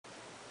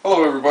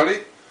Hello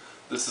everybody,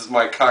 this is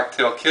my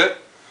cocktail kit.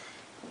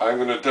 I'm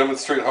going to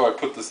demonstrate how I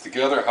put this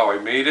together, how I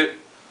made it,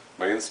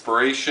 my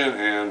inspiration,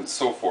 and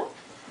so forth.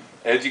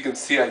 As you can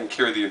see, I can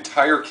carry the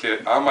entire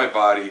kit on my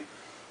body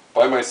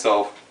by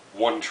myself,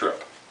 one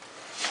trip.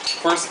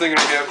 First thing I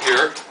have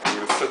here, I'm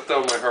going to set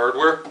down my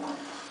hardware,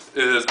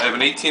 is I have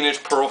an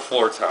 18-inch pearl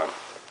floor tom.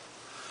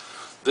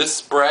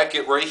 This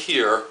bracket right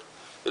here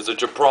is a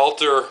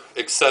Gibraltar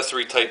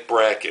accessory type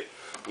bracket.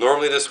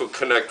 Normally this would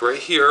connect right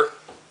here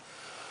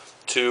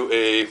to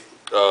a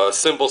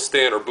cymbal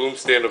stand or boom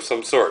stand of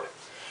some sort.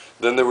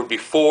 Then there would be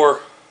 4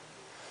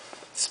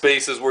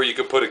 spaces where you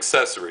could put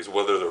accessories,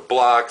 whether they're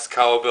blocks,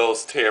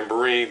 cowbells,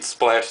 tambourines,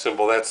 splash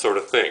cymbal, that sort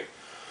of thing.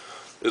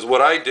 What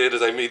I did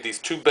is I made these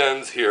 2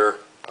 bends here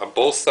on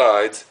both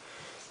sides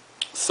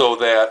so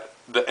that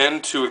the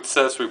end 2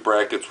 accessory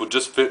brackets would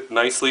just fit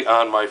nicely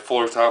on my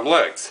floor tom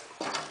legs,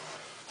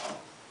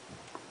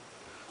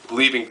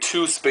 leaving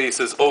 2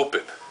 spaces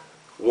open.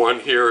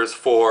 One here is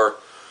for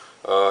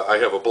I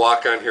have a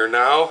block on here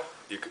now.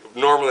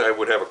 Normally I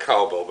would have a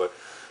cowbell,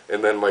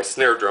 and then my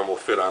snare drum will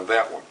fit on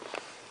that one.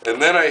 And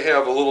then I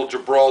have a little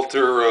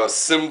Gibraltar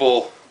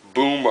cymbal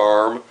boom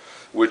arm,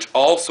 which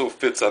also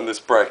fits on this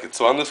bracket.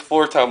 So on this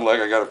floor tom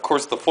leg, I got, of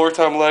course, the floor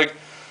tom leg.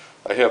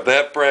 I have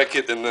that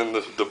bracket, and then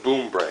the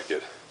boom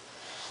bracket.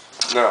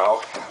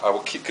 Now I will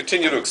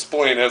continue to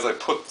explain as I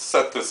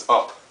set this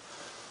up.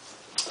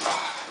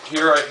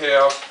 Here I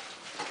have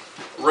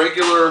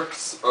regular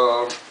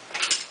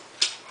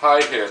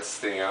hi-hat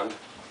stand,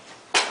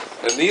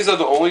 and these are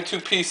the only 2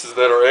 pieces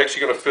that are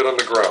actually going to fit on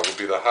the ground. Will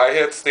be the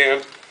hi-hat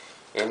stand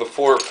and the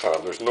floor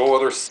tom. There's no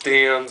other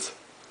stands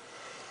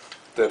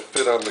that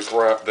fit on the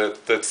ground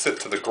that sit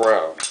to the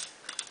ground.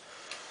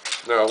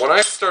 Now, when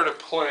I started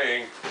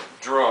playing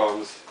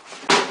drums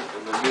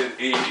in the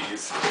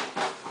mid-80s,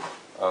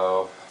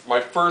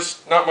 my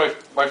first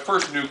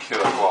new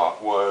kit I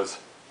bought was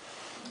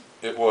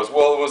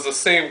the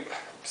same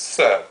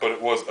set, but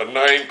it was a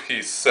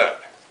 9-piece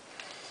set.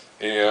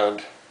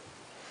 And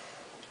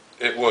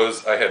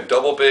I had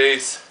double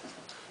bass,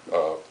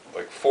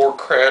 like 4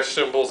 crash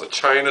cymbals, a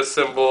China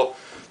cymbal,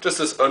 just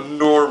this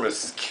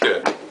enormous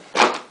kit.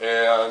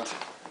 And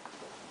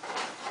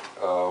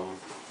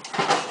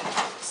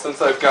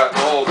since I've gotten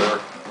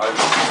older, I've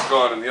just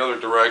gone in the other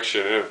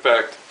direction. And in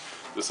fact,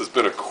 this has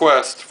been a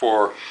quest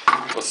for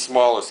the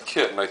smallest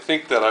kit, and I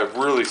think that I've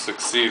really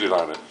succeeded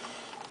on it.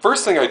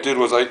 First thing I did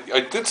was I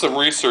did some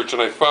research,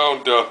 and I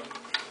found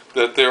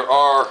that there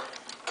are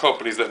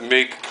companies that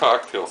make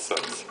cocktail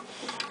sets.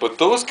 But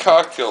those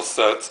cocktail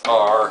sets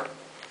are,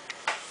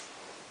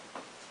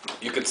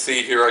 you can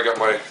see here I got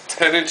my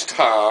 10-inch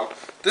tom.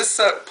 This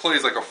set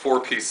plays like a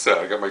 4-piece set.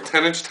 I got my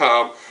 10-inch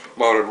tom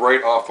mounted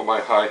right off of my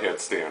hi-hat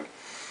stand.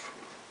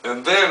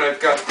 And then I've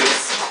got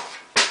this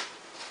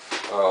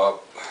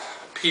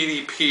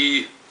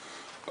PDP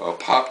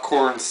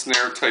popcorn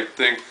snare type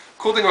thing.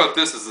 Cool thing about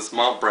this is this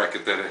mount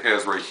bracket that it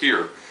has right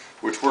here,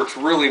 which works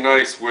really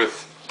nice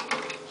with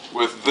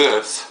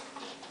this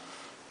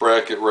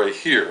bracket right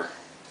here.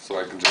 So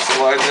I can just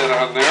slide that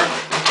on there.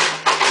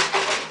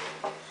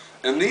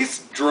 And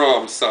these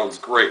drums sounds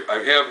great. I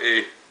have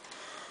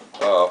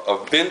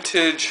a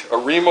vintage, a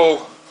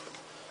Remo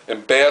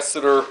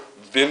Ambassador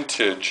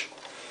vintage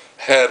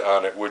head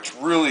on it, which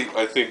really,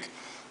 I think,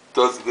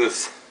 does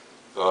this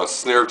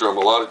snare drum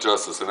a lot of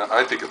justice, and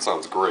I think it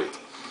sounds great.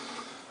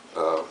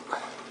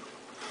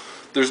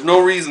 There's no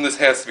reason this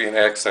has to be an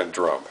accent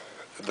drum.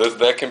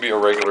 That can be a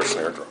regular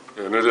snare drum,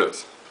 and it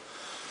is.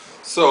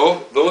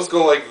 So those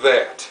go like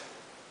that.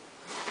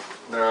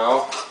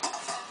 Now,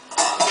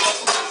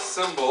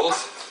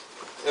 cymbals,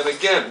 and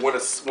again, when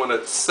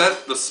it's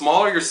set, the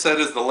smaller your set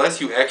is, the less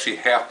you actually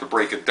have to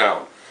break it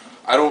down.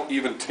 I don't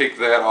even take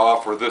that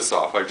off or this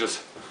off. I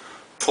just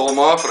pull them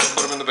off and I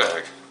put them in the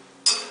bag.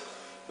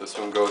 This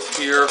one goes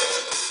here.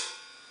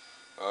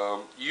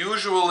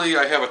 Usually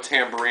I have a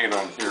tambourine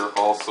on here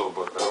also,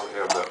 but I don't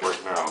have that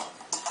right now.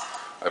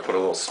 I put a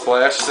little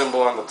splash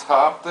cymbal on the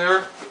top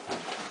there.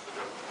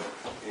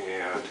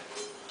 And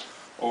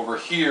over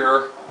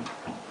here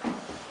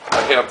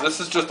I have, this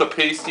is just a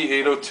pasty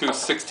 802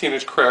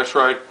 16-inch crash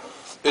ride.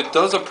 It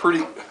does a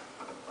pretty,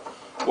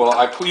 well,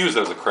 I use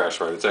it as a crash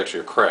ride. It's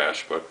actually a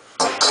crash, but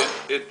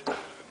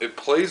it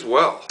plays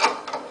well.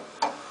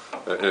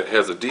 It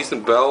has a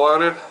decent bell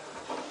on it,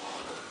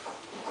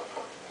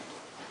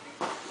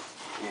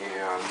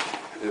 and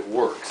it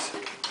works.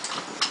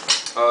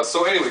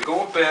 So anyway,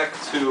 going back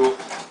to,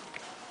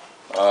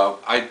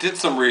 I did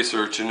some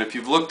research, and if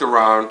you've looked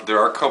around, there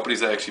are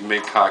companies that actually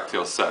make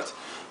cocktail sets.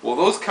 Well,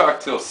 those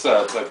cocktail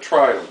sets, I've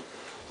tried them.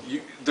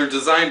 They're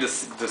designed to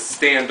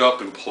stand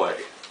up and play.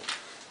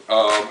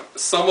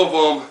 Some of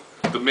them,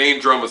 the main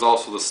drum is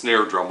also the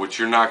snare drum, which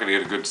you're not going to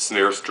get a good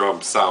snare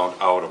drum sound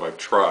out of. I've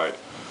tried.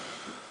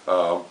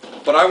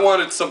 But I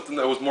wanted something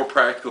that was more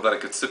practical, that I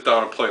could sit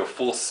down and play a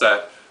full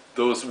set.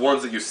 Those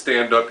ones that you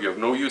stand up, you have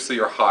no use of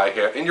your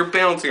hi-hat, and you're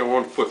balancing on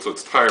one foot, so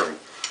it's tiring.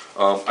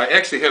 I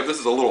actually have, this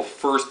is a little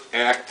first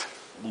act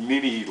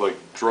mini like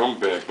drum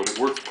bag, but it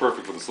works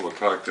perfect with this little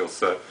cocktail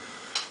set.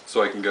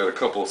 so I can get a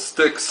couple of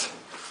sticks,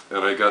 and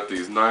I got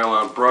these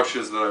nylon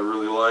brushes that I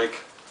really like.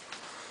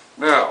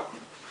 Now,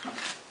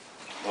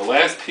 the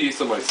last piece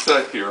of my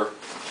set here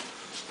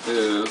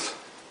is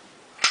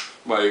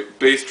my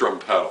bass drum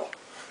pedal,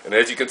 and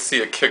as you can see,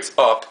 it kicks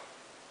up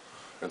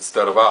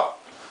instead of out.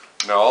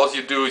 Now all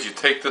you do is you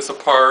take this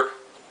apart,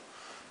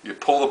 you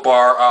pull the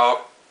bar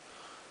out,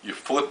 you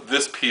flip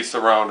this piece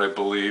around, I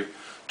believe.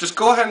 Just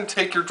go ahead and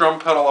take your drum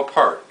pedal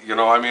apart. You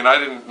know, I mean,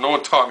 no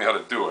one taught me how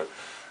to do it.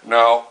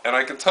 Now, and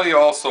I can tell you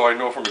also, I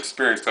know from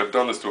experience, I've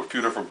done this to a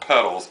few different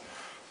pedals,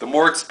 the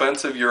more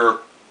expensive your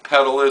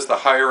pedal is, the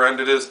higher end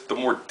it is, the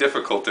more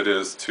difficult it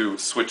is to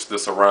switch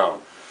this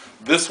around.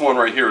 This one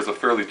right here is a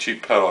fairly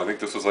cheap pedal. I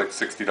think this was like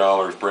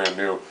 $60 brand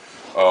new,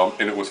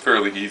 and it was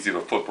fairly easy to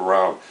flip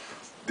around.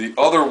 The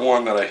other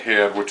one that I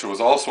had, which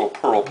was also a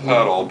pearl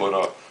pedal,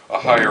 but a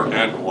higher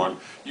end one,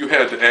 you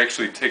had to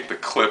actually take the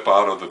clip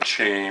out of the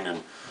chain,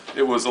 and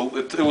it was a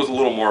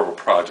little more of a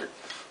project.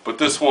 But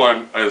this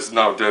one is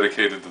now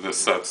dedicated to this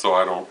set, so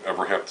I don't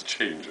ever have to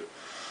change it.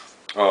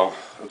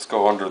 Let's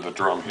go under the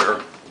drum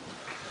here.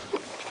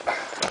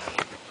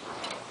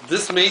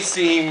 This may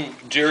seem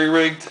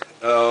jerry-rigged.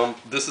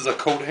 This is a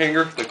coat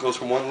hanger that goes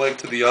from one leg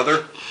to the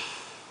other,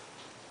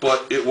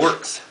 but it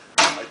works.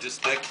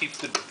 That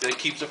keeps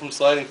it from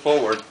sliding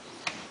forward,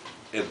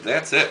 and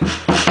that's it.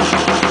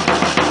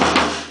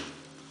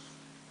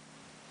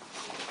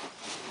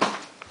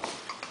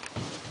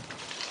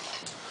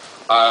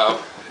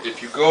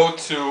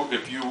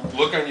 If you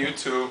look on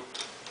YouTube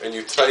and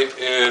you type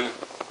in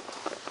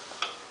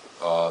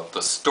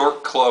the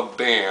Stork Club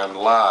Band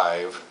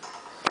Live,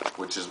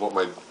 which is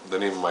the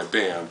name of my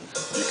band,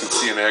 you can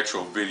see an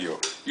actual video.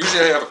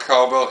 Usually I have a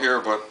cowbell here,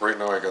 but right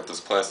now I got this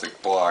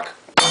plastic block.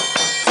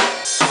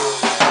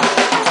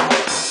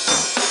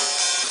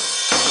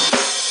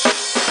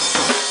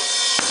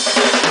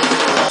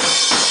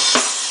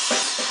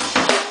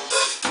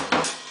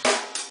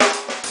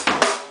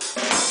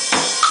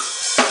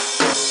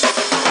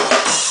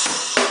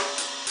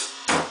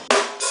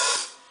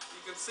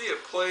 See,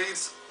 it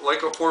plays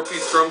like a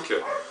 4-piece drum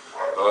kit.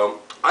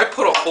 I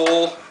put a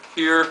hole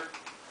here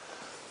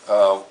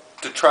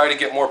to try to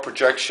get more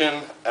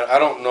projection, and I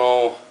don't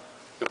know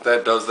if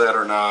that does that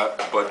or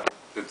not, but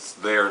it's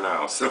there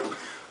now, so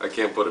I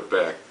can't put it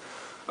back.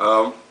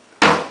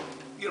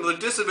 You know, the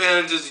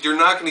disadvantage is you're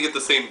not going to get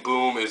the same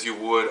boom as you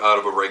would out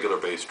of a regular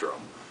bass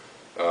drum.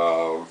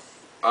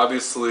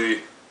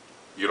 Obviously,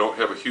 you don't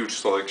have a huge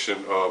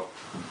selection of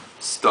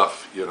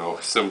stuff, you know,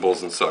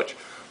 cymbals and such.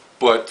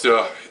 But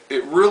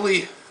it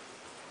really,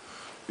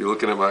 you're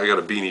looking at I got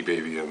a Beanie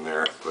Baby in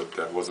there, but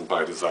that wasn't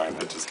by design,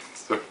 that just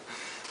sort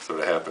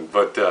of happened.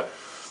 But,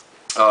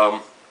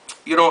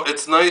 you know,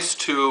 it's nice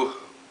to,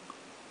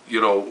 you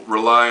know,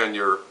 rely on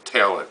your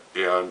talent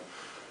and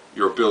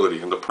your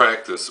ability and the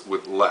practice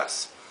with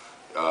less.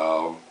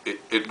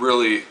 It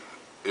really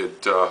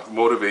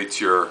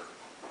motivates your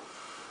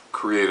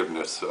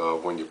creativeness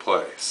when you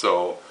play.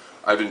 So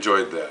I've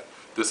enjoyed that.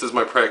 This is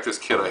my practice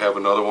kit. I have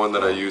another one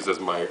that I use as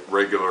my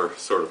regular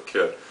sort of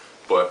kit,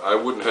 but I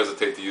wouldn't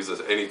hesitate to use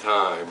this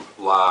anytime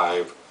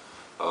live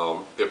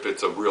if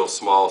it's a real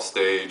small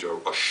stage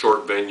or a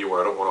short venue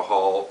where I don't want to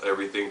haul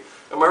everything.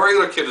 And my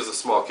regular kit is a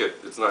small kit.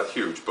 It's not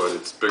huge, but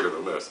it's bigger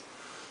than this.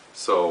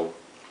 So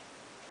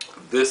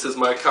this is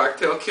my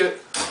cocktail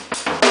kit.